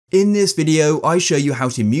In this video, I show you how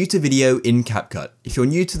to mute a video in CapCut. If you're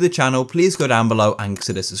new to the channel, please go down below and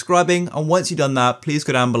consider subscribing. And once you've done that, please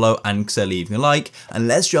go down below and consider leaving a like. And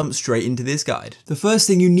let's jump straight into this guide. The first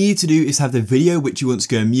thing you need to do is have the video which you want to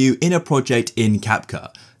go and mute in a project in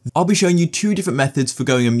CapCut. I'll be showing you two different methods for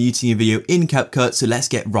going and muting a video in CapCut, so let's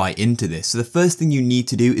get right into this. So the first thing you need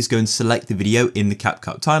to do is go and select the video in the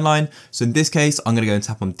CapCut timeline. So in this case, I'm going to go and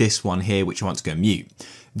tap on this one here, which I want to go and mute.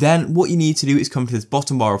 Then what you need to do is come to this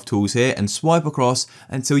bottom bar of tools here and swipe across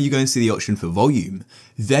until you go and see the option for volume.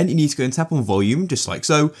 Then you need to go and tap on volume, just like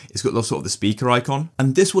so. It's got sort of the speaker icon,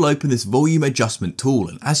 and this will open this volume adjustment tool.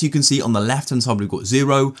 And as you can see, on the left hand side, we've got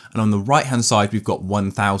 0, and on the right hand side, we've got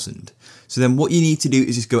 1000. So then what you need to do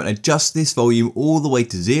is just go and adjust this volume all the way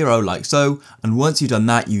to 0 like so. And once you've done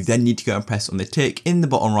that, you then need to go and press on the tick in the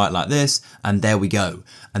bottom right like this. And there we go.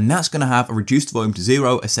 And that's going to have a reduced volume to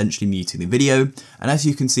 0, essentially muting the video. And as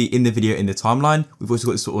you can see in the video in the timeline, we've also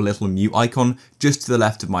got this sort of little mute icon just to the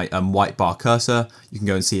left of my white bar cursor. You can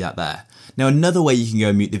go and see that there. Now another way you can go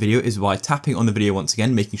and mute the video is by tapping on the video once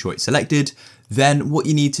again, making sure it's selected. Then what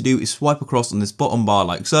you need to do is swipe across on this bottom bar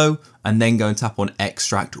like so, and then go and tap on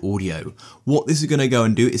extract audio. What this is going to go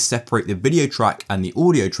and do is separate the video track and the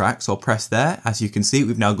audio track. So I'll press there. As you can see,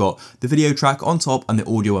 we've now got the video track on top and the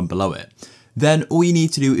audio one below it. Then all you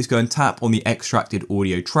need to do is go and tap on the extracted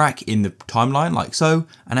audio track in the timeline like so.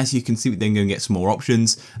 And as you can see, we then go and get some more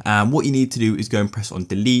options. And what you need to do is go and press on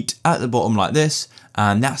delete at the bottom like this.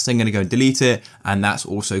 And that's then going to go and delete it. And that's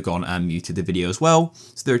also gone and muted the video as well.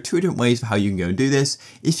 So there are two different ways for how you can go and do this.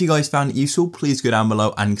 If you guys found it useful, please go down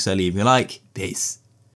below and consider leaving a like. Peace.